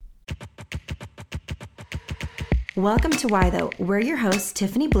Welcome to Why Though. We're your hosts,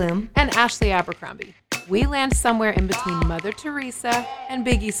 Tiffany Bloom and Ashley Abercrombie. We land somewhere in between Mother Teresa and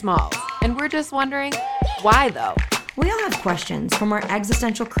Biggie Smalls, and we're just wondering, why though? We all have questions, from our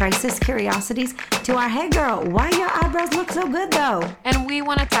existential crisis curiosities to our, hey girl, why your eyebrows look so good though? And we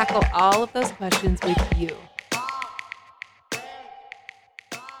want to tackle all of those questions with you.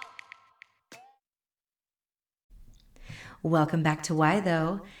 Welcome back to Why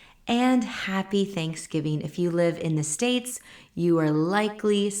Though, and happy Thanksgiving. If you live in the States, you are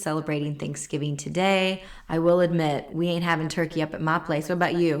likely celebrating Thanksgiving today. I will admit, we ain't having turkey up at my place. What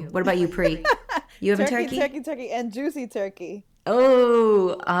about you? What about you, Pri? You having turkey? Turkey, and juicy turkey.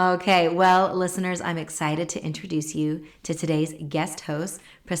 Oh, okay. Well, listeners, I'm excited to introduce you to today's guest host,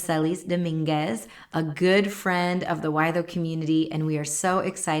 Praxelis Dominguez, a good friend of the Why Though community, and we are so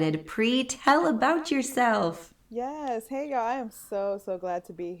excited. Pri, tell about yourself. Yes. Hey, y'all. I am so glad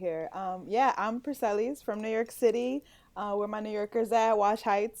to be here. I'm Praxelis from New York City, where my New Yorkers at, Wash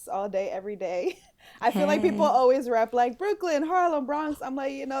Heights, all day, every day. I feel like people always rep like Brooklyn, Harlem, Bronx. I'm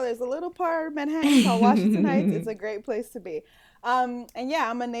like, there's a little part of Manhattan called Washington Heights. It's a great place to be. I'm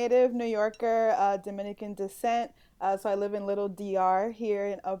a native New Yorker, Dominican descent. So I live in Little DR here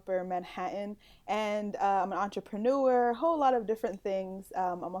in Upper Manhattan, and I'm an entrepreneur, a whole lot of different things.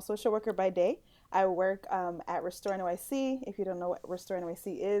 I'm a social worker by day. I work at Restore NYC. If you don't know what Restore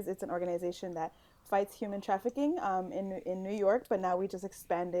NYC is, it's an organization that fights human trafficking in New York, but now we just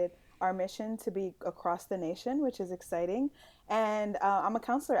expanded our mission to be across the nation, which is exciting. And I'm a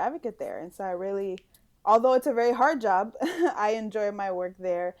counselor advocate there, and so I really, although it's a very hard job, I enjoy my work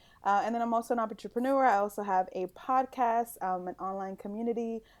there. And then I'm also an entrepreneur. I also have a podcast, an online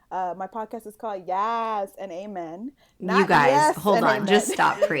community. My podcast is called Yes and Amen. You guys, hold on. Just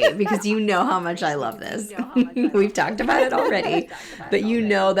stop, Pri, because you know how much I love this. We've talked about it already, but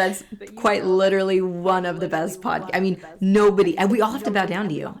that's quite literally one of the best podcasts. I mean, nobody, and we all have to bow down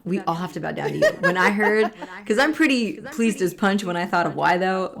to you. We all have to bow down to you. When I heard, because I'm pretty pleased as punch when I thought of Why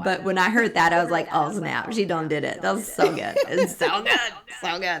Though, but when I heard that, I was like, oh snap, she done did it. That was so good. It's so good.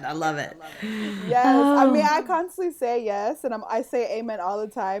 So good. I love it. Yes. I mean, I constantly say yes, and I say amen all the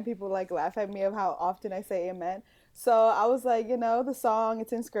time. People laugh at me of how often I say amen. So I was like, the song,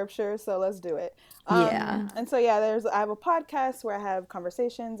 it's in scripture, so let's do it. Yeah. And so, I have a podcast where I have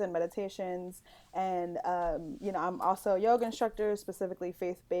conversations and meditations, and, I'm also a yoga instructor, specifically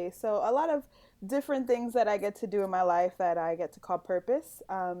faith-based. So a lot of different things that I get to do in my life that I get to call purpose.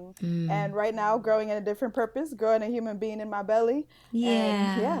 And right now, growing in a different purpose, growing a human being in my belly.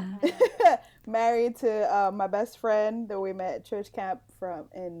 Yeah. And, married to my best friend that we met at church camp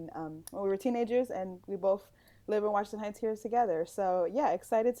when we were teenagers, and we both live in Washington Heights here together. So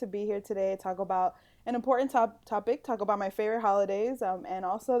excited to be here today, talk about an important topic, talk about my favorite holidays, and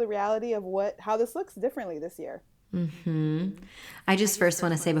also the reality of how this looks differently this year. I just first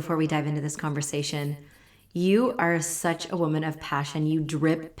want to say, before we dive into this conversation, you are such a woman of passion. You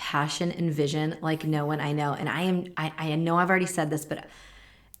drip passion and vision like no one I know. And I know I've already said this, but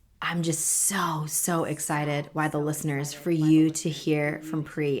I'm just so excited, Why Though listeners, for you to hear from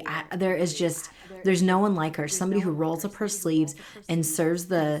Pri. There's no one like her. Somebody who rolls up her sleeves and serves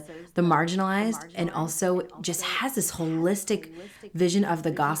the marginalized, and also just has this holistic vision of the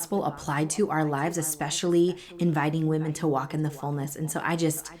gospel applied to our lives, especially inviting women to walk in the fullness. And so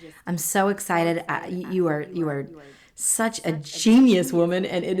I'm so excited. You are such a genius woman,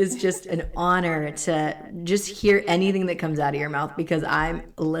 and it is just an honor to just hear anything that comes out of your mouth, because I'm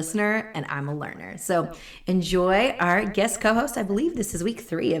a listener and I'm a learner. So enjoy our guest co-host. I believe this is week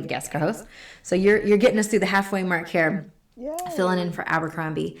 3 of guest co-host. So you're getting us through the halfway mark here. Yay. Filling in for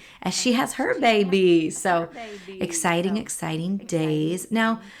Abercrombie as she has her baby. So exciting days.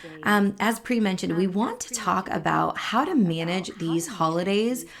 Now, as Pri mentioned, we want to talk about how to manage these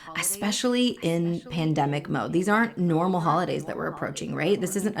holidays, especially in pandemic mode. These aren't normal holidays that we're approaching, right?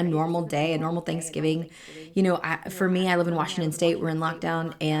 This isn't a normal day, a normal Thanksgiving. For me, I live in Washington State. We're in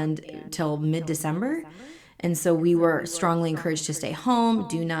lockdown till mid-December. And so we were strongly encouraged to stay home,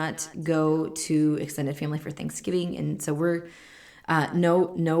 do not go to extended family for Thanksgiving. And so we're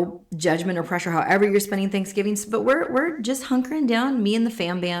no judgment or pressure, however you're spending Thanksgiving, but we're just hunkering down, me and the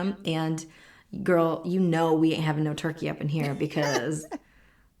fam bam. And girl, we ain't having no turkey up in here, because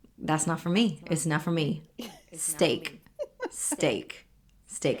that's not for me. It's not for me. Steak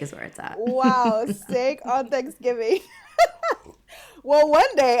is where it's at. Wow, steak on Thanksgiving. Well,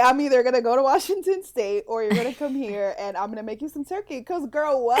 one day I'm either going to go to Washington State, or you're going to come here and I'm going to make you some turkey. Because,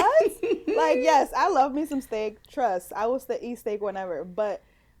 girl, what? Yes, I love me some steak. Trust, I will eat steak whenever. But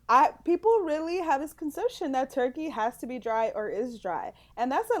People really have this conception that turkey has to be dry or is dry,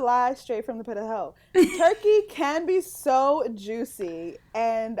 and that's a lie straight from the pit of hell. Turkey can be so juicy,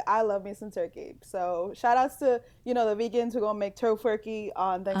 and I love me some turkey. So shout outs to the vegans who gonna make turkey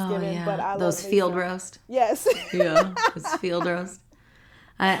on Oh Thanksgiving, but yeah, I love those me field some. roast. Yes. Yeah, it's field roast.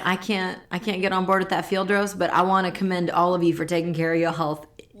 I can't get on board with that field roast, but I want to commend all of you for taking care of your health.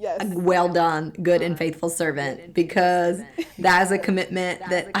 Yes. Well done, good and faithful servant, because that is a commitment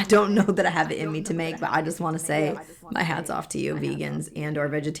that I don't know that I have it in me to make, but I just want to say my hat's off to you, vegans and or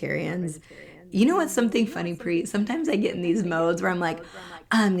vegetarians. You know what's something funny, Pri? Sometimes I get in these modes where I'm like,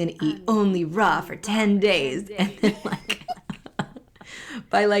 I'm gonna eat only raw for 10 days, and then like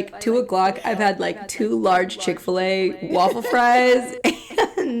by like 2 o'clock, I've had like 2 large Chick-fil-A waffle fries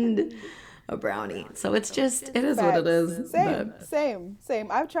and a brownie. So it's just, it is what it Facts. is. Same, But same.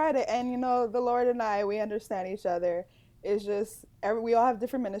 I've tried it, and the Lord and I, we understand each other. It's just we all have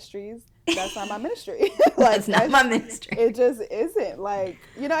different ministries. That's not my ministry. that's not my ministry. It just isn't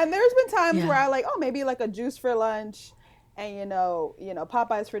and there's been times where Yeah. I like, oh, maybe like a juice for lunch, and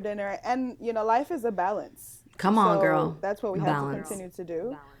Popeyes for dinner, and life is a balance. Come on, So girl. that's what we have to Balance. continue to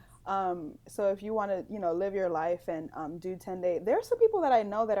do. So if you want to, live your life and do 10 days, there are some people that I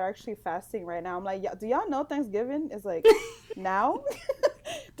know that are actually fasting right now. I'm like, do y'all know Thanksgiving is like now?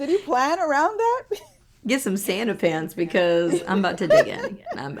 Did you plan around that? Get some Santa pants because I'm about to dig in.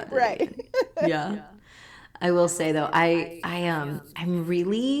 I'm about to dig Right. in. Yeah. I will say though, I'm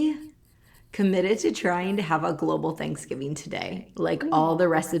really committed to trying to have a global Thanksgiving today. Like all the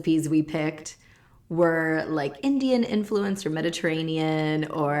recipes we picked were like Indian influenced or Mediterranean,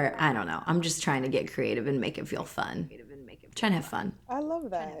 or I don't know. I'm just trying to get creative and make it feel fun. Trying to have fun. I love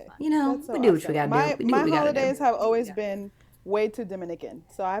that. That's so we do what we awesome. gotta do. We do My what we gotta holidays do. have always been way too Dominican,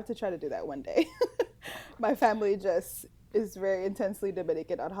 so I have to try to do that one day. My family just is very intensely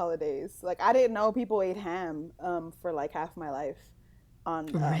Dominican on holidays. Like I didn't know people ate ham for like half my life on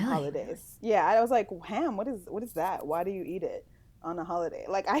Really? holidays. Yeah, I was like, ham, what is that? Why do you eat it on a holiday?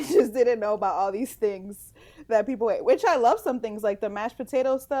 Like I just didn't know about all these things that people ate, which I love some things like the mashed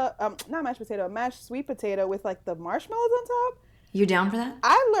potato stuff, not mashed potato, mashed sweet potato with like the marshmallows on top. You down for that?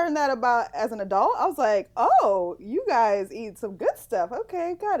 I learned that about as an adult. I was like, oh, you guys eat some good stuff.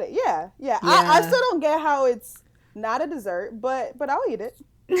 Okay, got it. Yeah. I Yeah. still don't get how it's not a dessert, but I'll eat it.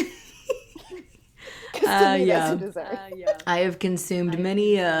 'Cause to me, that's Yeah. a dessert. I have consumed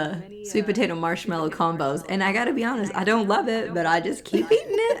many sweet potato marshmallow combos, and I gotta be honest, I don't love it, but I just keep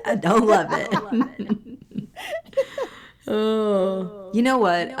eating it. I don't love it. Oh, you know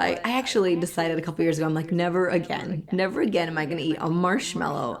what? I actually decided a couple years ago, I'm like, never again am I gonna eat a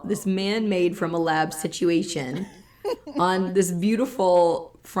marshmallow, this man made from a lab situation, on this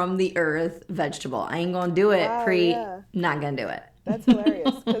beautiful from the earth vegetable. I ain't gonna do it. Wow, yeah. Not gonna do it. That's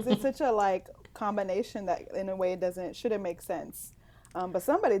hilarious because it's such a like combination that in a way shouldn't make sense. But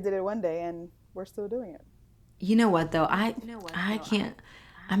somebody did it one day, and we're still doing it. You know what though? I can't.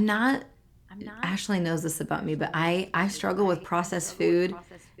 I'm not. Ashley knows this about me, but I struggle with processed food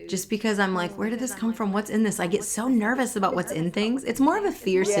just because I'm like, where did this come from? What's in this? I get so nervous about what's in things. It's more of a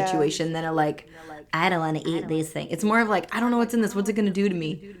fear Yeah. situation than a like, I don't want to eat these things. It's more of like, I don't know what's in this. What's it going to do to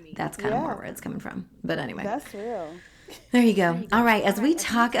me? That's kind of more Yeah. where it's coming from. But anyway. That's real. There you go. All right. As we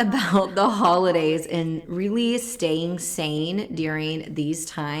talk about the holidays and really staying sane during these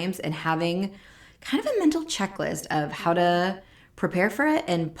times and having kind of a mental checklist of how to prepare for it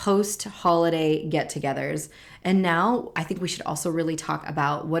and post holiday get togethers. And now I think we should also really talk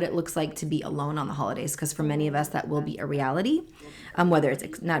about what it looks like to be alone on the holidays, because for many of us, that will be a reality, whether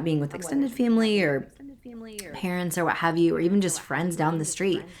it's not being with extended family or parents or what have you, or even just friends down the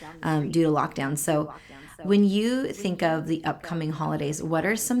street due to lockdown. So when you think of the upcoming holidays, what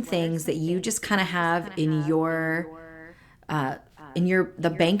are some things that you just kind of have in the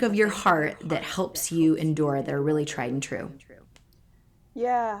bank of your heart that helps you endure, that are really tried and true?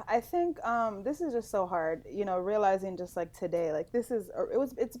 Yeah, I think this is just so hard, realizing just like today, like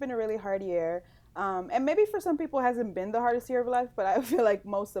it's been a really hard year. And maybe for some people it hasn't been the hardest year of life, but I feel like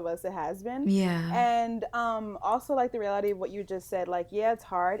most of us it has been. Yeah. And also like the reality of what you just said, like, yeah, it's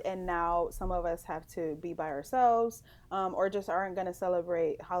hard. And now some of us have to be by ourselves or just aren't going to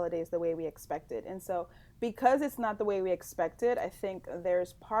celebrate holidays the way we expected. And so because it's not the way we expected, I think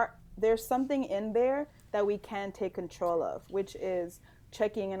there's something in there that we can take control of, which is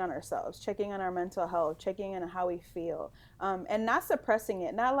checking in on ourselves, checking on our mental health, checking in on how we feel, and not suppressing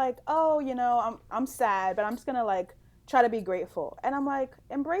it. Not like, oh, I'm sad, but I'm just gonna like try to be grateful. And I'm like,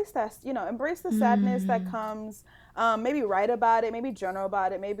 embrace that, embrace the sadness that comes. Maybe write about it, maybe journal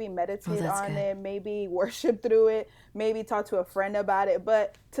about it, maybe meditate on it, maybe worship through it, maybe talk to a friend about it.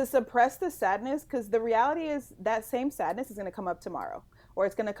 But to suppress the sadness, because the reality is that same sadness is going to come up tomorrow, or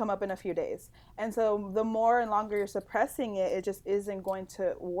it's going to come up in a few days. And so the more and longer you're suppressing it, it just isn't going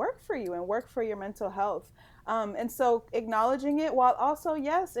to work for you and work for your mental health. And so acknowledging it, while also,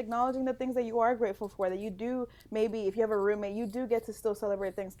 yes, acknowledging the things that you are grateful for, that you do, maybe if you have a roommate, you do get to still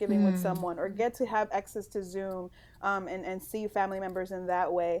celebrate Thanksgiving with someone, or get to have access to Zoom, and see family members in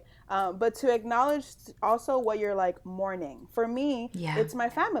that way. But to acknowledge also what you're like mourning. For me, it's my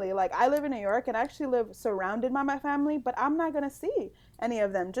family. Like, I live in New York, and I actually live surrounded by my family, but I'm not going to see any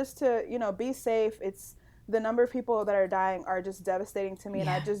of them, just to, be safe. It's the number of people that are dying are just devastating to me, and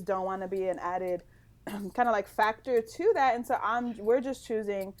I just don't want to be an added kind of like factor to that. And so we're just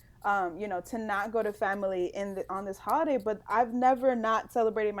choosing to not go to family on this holiday. But I've never not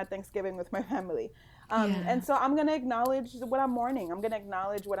celebrated my Thanksgiving with my family. And so I'm going to acknowledge what I'm mourning. I'm going to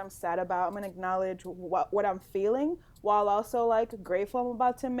acknowledge what I'm sad about. I'm going to acknowledge what I'm feeling, while also like grateful I'm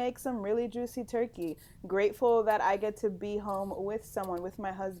about to make some really juicy turkey. Grateful that I get to be home with someone, with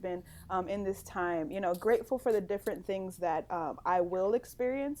my husband, in this time. Grateful for the different things that I will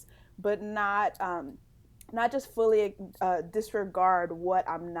experience, but not just fully disregard what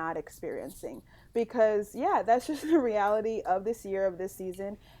I'm not experiencing. Because, that's just the reality of this year, of this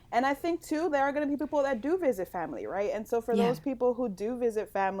season. And I think, too, there are going to be people that do visit family, right? And so for those people who do visit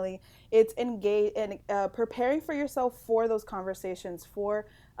family, it's engage and preparing for yourself for those conversations, for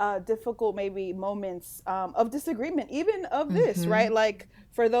difficult maybe moments of disagreement, even of this, right? Like,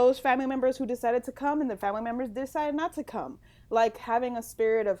 for those family members who decided to come and the family members decided not to come, like having a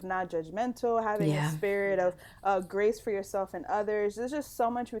spirit of not judgmental, having a spirit of grace for yourself and others. There's just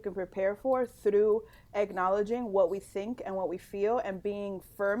so much we can prepare for through acknowledging what we think and what we feel, and being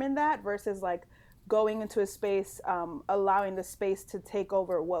firm in that, versus like going into a space, allowing the space to take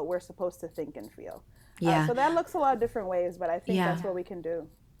over what we're supposed to think and feel. So that looks a lot of different ways, but I think that's what we can do.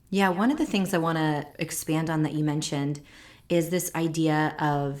 Yeah, one of the things I want to expand on that you mentioned is this idea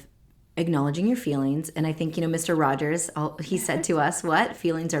of acknowledging your feelings. And I think, Mr. Rogers, he said to us, what?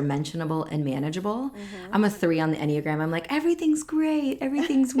 Feelings are mentionable and manageable. I'm a 3 on the Enneagram. I'm like, everything's great.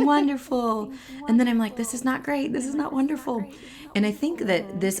 Everything's wonderful. And then I'm like, this is not great. This is not wonderful. And I think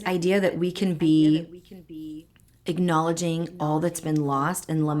that this idea that we can be acknowledging all that's been lost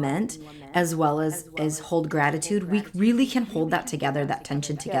and lament, as well as hold gratitude, we really can hold that together, that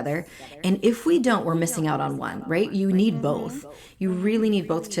tension together. And if we don't, we're missing out on one, right? You need both. You really need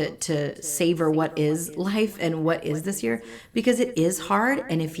both to savor what is life and what is this year, because it is hard.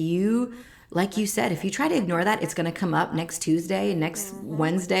 And if you, like you said, if you try to ignore that, it's going to come up next Tuesday, next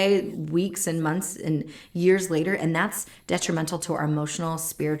Wednesday, weeks and months and years later. And that's detrimental to our emotional,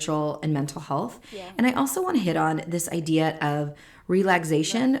 spiritual, and mental health. And I also want to hit on this idea of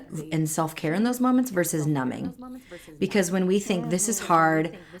relaxation and self-care in those moments versus numbing. Because when we think this is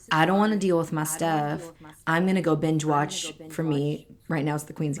hard, I don't want to deal with my stuff, I'm going to go binge watch. For me, right now it's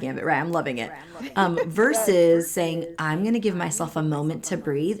the Queen's Gambit, right? I'm loving it. Versus saying, I'm going to give myself a moment to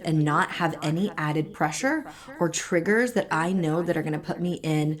breathe and not have any added pressure or triggers that I know that are going to put me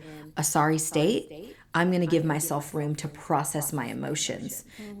in a sorry state. I'm going to give myself room to process my emotions.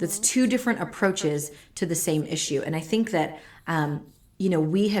 That's 2 different approaches to the same issue. And I think that,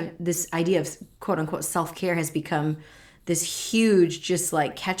 we have this idea of quote unquote self-care has become this huge, just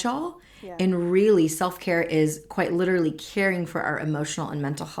like catch-all. And really, self-care is quite literally caring for our emotional and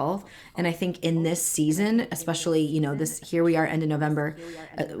mental health. And I think in this season, especially, here we are, end of November,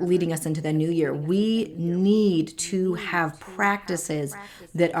 leading us into the new year, we need to have practices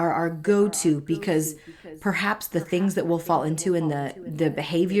that are our go-to, because perhaps the things that we'll fall into and the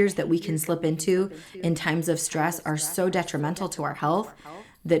behaviors that we can slip into in times of stress are so detrimental to our health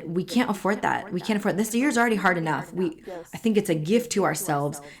that we can't afford that. We can't afford this year's already hard enough. I think it's a gift to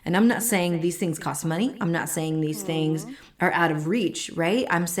ourselves. And I'm not saying these things cost money. I'm not saying these things are out of reach, right?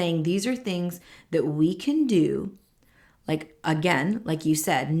 I'm saying these are things that we can do. Like, again, like you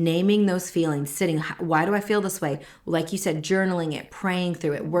said, naming those feelings, sitting, why do I feel this way? Like you said, journaling it, praying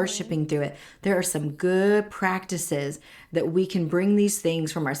through it, worshiping through it. There are some good practices that we can bring these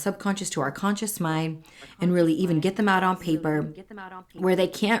things from our subconscious to our conscious mind and really even get them out on paper where they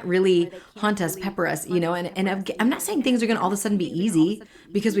can't really haunt us, pepper us, and I'm not saying things are going to all of a sudden be easy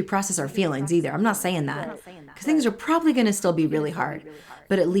because we process our feelings either. I'm not saying that, because things are probably going to still be really hard,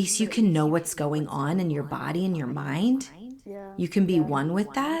 but at least you can know what's going on in your body and your mind. You can be one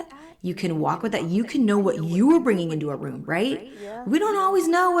with that. You can walk with that. You can know what you are bringing into a room, right? Yeah. We don't always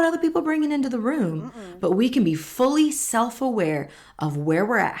know what other people are bringing into the room, but we can be fully self-aware of where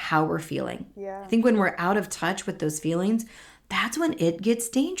we're at, how we're feeling. Yeah. I think when we're out of touch with those feelings, that's when it gets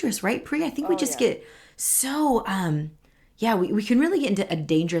dangerous, right, Pri? I think we just get so, we can really get into a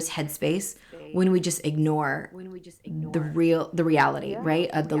dangerous headspace when we just ignore the reality,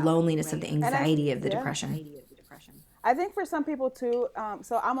 right, of the loneliness, of the anxiety, of the depression. I think for some people too.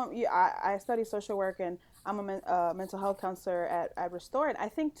 So I study social work and I'm a mental health counselor at Restore. And I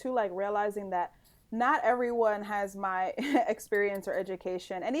think too, like realizing that not everyone has my experience or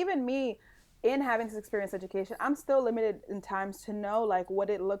education, and even me, in having this experience education, I'm still limited in times to know like what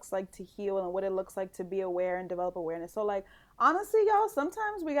it looks like to heal and what it looks like to be aware and develop awareness. So like honestly, y'all,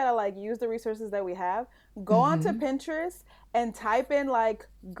 sometimes we gotta like use the resources that we have. Go onto Pinterest and type in like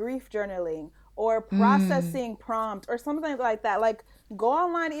grief journaling or processing prompt or something like that. Like go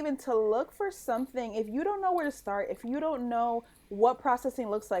online even to look for something. If you don't know where to start, if you don't know what processing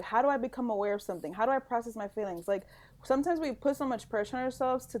looks like, how do I become aware of something? How do I process my feelings? Like sometimes we put so much pressure on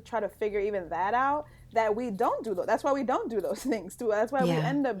ourselves to try to figure even that out that we don't do those. That's why we don't do those things too. That's why we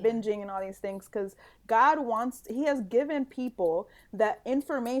end up binging and all these things, because He has given people that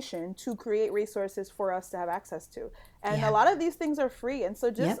information to create resources for us to have access to. And a lot of these things are free. And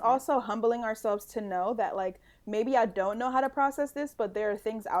so just also humbling ourselves to know that like, maybe I don't know how to process this, but there are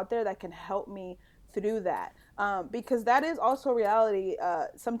things out there that can help me through that. Because that is also reality.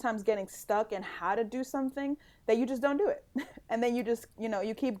 Sometimes getting stuck in how to do something that you just don't do it. And then you just,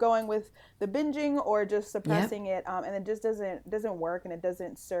 you keep going with the binging or just suppressing it. And it just doesn't work, and it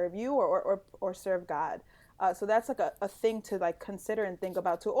doesn't serve you or serve God. So that's like a thing to like consider and think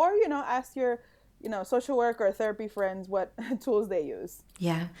about too. Or, ask your, social work or therapy friends what tools they use.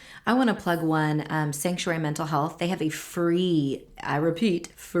 Yeah. I want to plug one, Sanctuary Mental Health. They have a free, I repeat,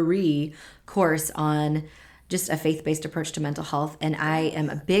 free course on just a faith-based approach to mental health. And I am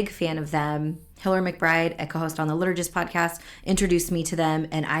a big fan of them. Hillary McBride, a co-host on the Liturgist podcast, introduced me to them,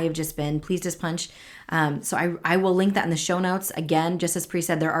 and I have just been pleased as punch. So I will link that in the show notes. Again, just as Pri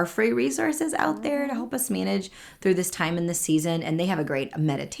said, there are free resources out there to help us manage through this time in this season, and they have a great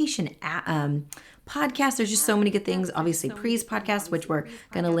meditation podcast. There's just so many good things. Obviously, Pri's podcast, which we're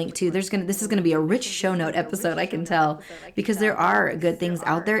going to link to. This is going to be a rich show note episode, I can tell, because there are good things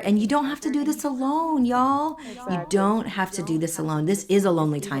out there, and you don't have to do this alone, y'all. You don't have to do this alone. This is a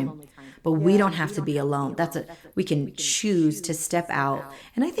lonely time. But we don't have to be alone. We can choose to step out.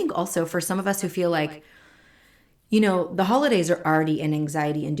 And I think also for some of us who feel like, the holidays are already an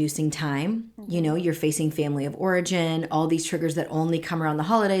anxiety-inducing time. You're facing family of origin, all these triggers that only come around the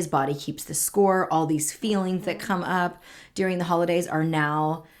holidays, body keeps the score, all these feelings that come up during the holidays are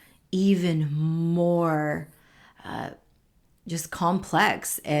now even more just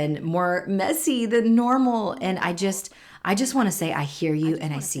complex and more messy than normal. And I just want to say, I hear you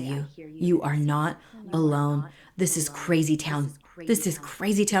and I see you. You are not alone. This is crazy town. This is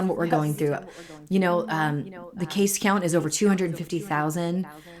crazy town what we're going through. The case count is over 250,000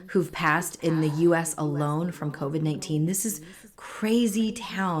 who've passed in the U.S. alone from COVID-19. This is crazy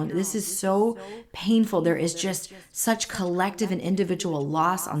town. This is so painful. There is just such collective and individual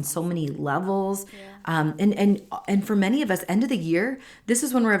loss on so many levels. And for many of us, end of the year, this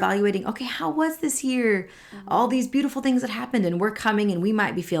is when we're evaluating, okay, how was this year? All these beautiful things that happened, and we're coming and we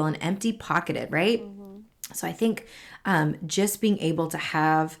might be feeling empty pocketed, right? So I think just being able to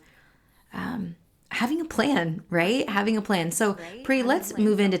have having a plan, right? Having a plan. So Pri, let's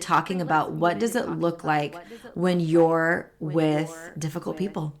move into talking about what does it look like when you're with difficult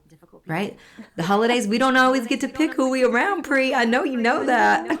people, right? The holidays, we don't always get to pick who we around, Pri. I know you know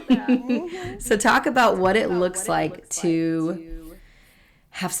that. So talk about what it looks like to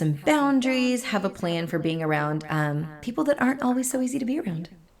have some boundaries, have a plan for being around people that aren't always so easy to be around.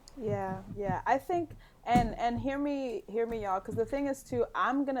 Yeah. I think, and hear me, y'all, because the thing is too,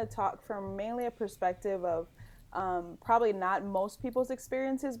 I'm gonna talk from mainly a perspective of probably not most people's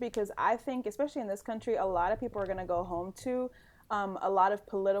experiences, because I think, especially in this country, a lot of people are gonna go home to a lot of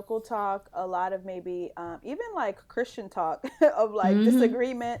political talk, a lot of maybe even like Christian talk of like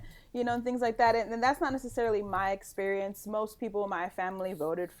disagreement, and things like that. And that's not necessarily my experience. Most people in my family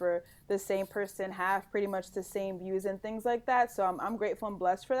voted for the same person, have pretty much the same views and things like that. So I'm grateful and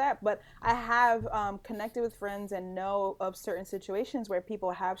blessed for that. But I have connected with friends and know of certain situations where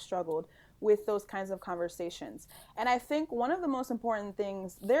people have struggled with those kinds of conversations. And I think one of the most important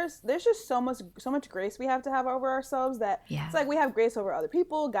things, there's just so much grace we have to have over ourselves that it's like we have grace over other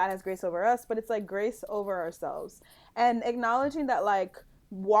people, God has grace over us, but it's like grace over ourselves. And acknowledging that like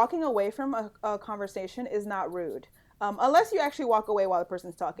walking away from a conversation is not rude. unless you actually walk away while the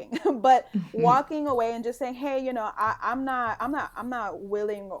person's talking. But walking away and just saying, hey, I'm not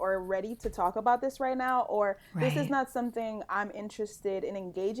willing or ready to talk about this right now, or this is not something I'm interested in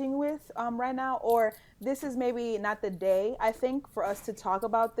engaging with right now, or this is maybe not the day, I think, for us to talk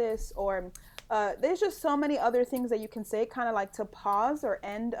about this, or there's just so many other things that you can say, kind of like to pause or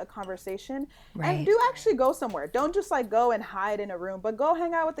end a conversation, and do actually go somewhere. Don't just like go and hide in a room, but go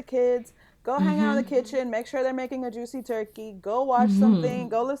hang out with the kids. Go hang out in the kitchen, make sure they're making a juicy turkey, go watch something,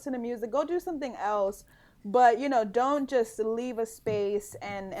 go listen to music, go do something else. But, don't just leave a space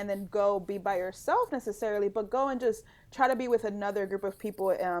and then go be by yourself necessarily, but go and just try to be with another group of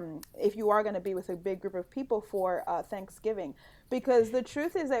people if you are going to be with a big group of people for Thanksgiving. Because the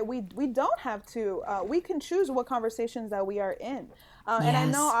truth is that we don't have to, we can choose what conversations that we are in. And I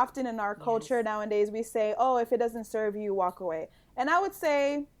know often in our culture nowadays we say, oh, if it doesn't serve you, walk away. And I would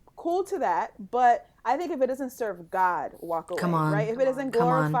say, cool to that, but I think if it doesn't serve God, walk away. Right? If it doesn't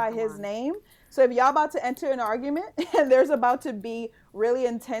glorify His name. So if y'all about to enter an argument and there's about to be really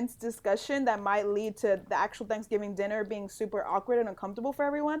intense discussion that might lead to the actual Thanksgiving dinner being super awkward and uncomfortable for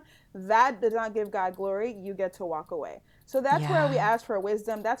everyone, that does not give God glory. You get to walk away. So that's where we ask for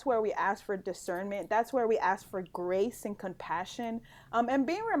wisdom. That's where we ask for discernment. That's where we ask for grace and compassion, and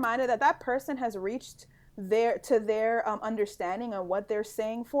being reminded that that person has reached their understanding on what they're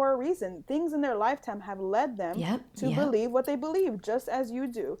saying for a reason. Things in their lifetime have led them to believe what they believe, just as you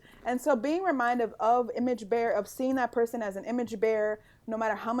do. And so being reminded of image bearer, of seeing that person as an image bearer, no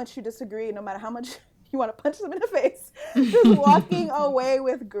matter how much you disagree, no matter how much you want to punch them in the face, just walking away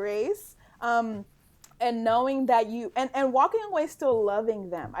with grace, and knowing that and walking away still loving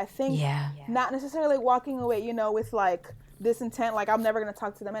them. I think not necessarily walking away, with like this intent, like I'm never going to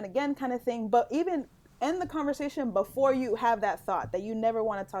talk to them and again kind of thing, but even end the conversation before you have that thought that you never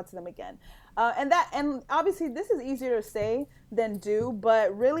want to talk to them again. And obviously this is easier to say than do,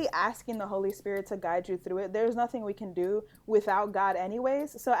 but really asking the Holy Spirit to guide you through it. There's nothing we can do without God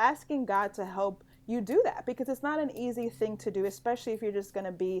anyways. So asking God to help you do that, because it's not an easy thing to do, especially if you're just going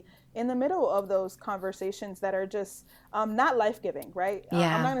to be in the middle of those conversations that are just not life-giving, right? I'm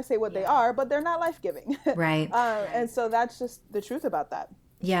not going to say what they are, but they're not life-giving. Right. And so that's just the truth about that.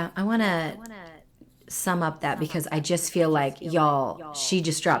 Yeah, I want to sum up that because I just feel like, y'all, she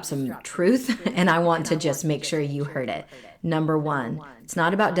just dropped some truth and I want to just make sure you heard it. Number one, it's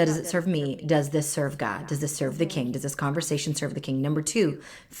not about does it serve me? Does this serve God? Does this serve the King? Does this conversation serve the King? Number two,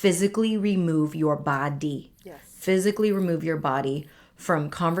 physically remove your body. Yes. Physically remove your body from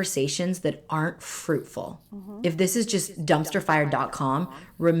conversations that aren't fruitful. If this is just dumpsterfire.com,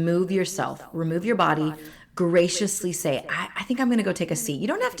 remove yourself, remove your body, graciously say, I think I'm going to go take a seat. You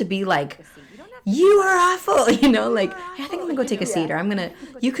don't have to be like, you are awful, like, I think I'm gonna go take a seat, or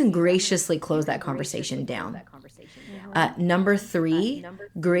you can graciously close that conversation down. Number three,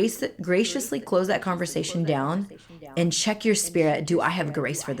 graciously close that conversation down and check your spirit. Do I have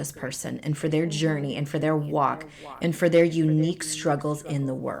grace for this person and for their journey and for their walk and for their unique struggles in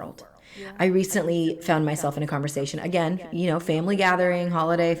the world? I recently found myself in a conversation, again, family gathering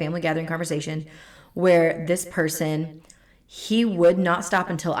conversation, where this person, he would not stop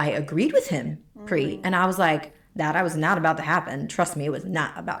until I agreed with him, and I was like, that was not about to happen. Trust me, it was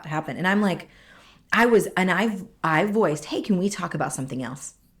not about to happen. And I'm like, I voiced, hey, can we talk about something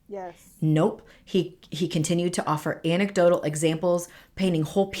else? Yes. Nope. He continued to offer anecdotal examples, painting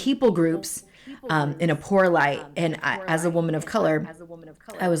whole people groups in a poor light. And as a woman of color,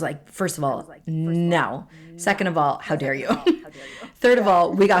 I was like, first of all, no. Second of all, how dare you? Third of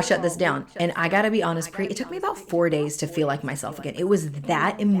all, we got to shut this down. And I got to be honest, it took me about 4 days to feel like myself again. It was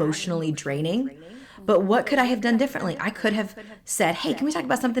that emotionally draining. But what could I have done differently? I could have said, hey, can we talk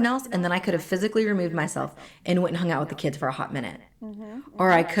about something else? And then I could have physically removed myself and went and hung out with the kids for a hot minute.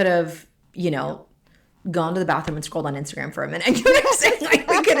 Or I could have, gone to the bathroom and scrolled on Instagram for a minute. You know what I'm saying?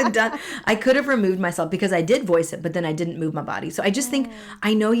 I could have removed myself because I did voice it, but then I didn't move my body. So I just think,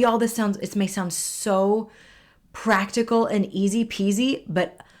 I know y'all, it may sound so practical and easy peasy,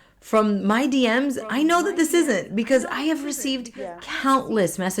 but from my DMs, I know that this isn't, because I have received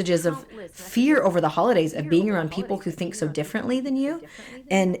countless messages of fear over the holidays of being around people who think so differently than you,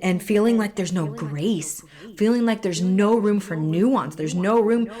 and feeling like there's no grace, feeling like there's no room for nuance, there's no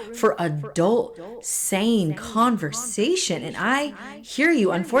room for adult, sane conversation. And I hear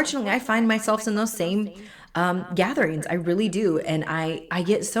you. Unfortunately, I find myself in those same gatherings. I really do. And I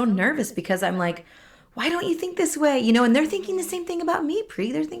get so nervous because I'm like, why don't you think this way? And they're thinking the same thing about me,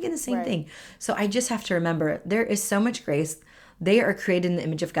 Pri. They're thinking the same thing. So I just have to remember, there is so much grace. They are created in the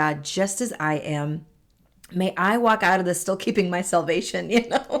image of God just as I am. May I walk out of this still keeping my salvation,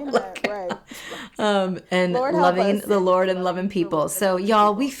 Right. and Lord help loving us. the Lord and loving people. So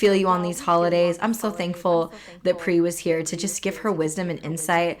y'all, we feel you on these holidays. I'm so thankful that Pri was here to just give her wisdom and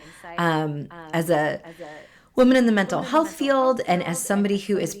insight as a woman in the mental health field and as somebody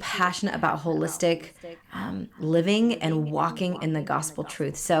who is passionate about holistic living and walking in the gospel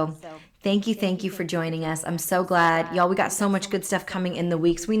truth. So thank you for joining us. I'm so glad. Y'all, we got so much good stuff coming in the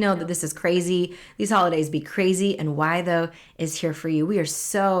weeks. We know that this is crazy. These holidays be crazy, and Why Though is here for you. We are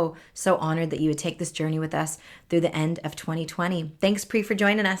so honored that you would take this journey with us through the end of 2020. Thanks, Pri, for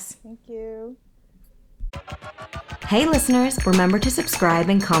joining us. Thank you. Hey, listeners, remember to subscribe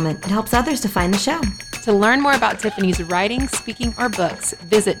and comment. It helps others to find the show. To learn more about Tiffany's writing, speaking, or books,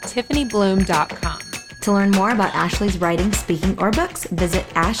 visit TiffanyBloom.com. To learn more about Ashley's writing, speaking, or books, visit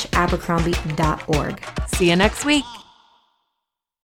ashabercrombie.org. See you next week.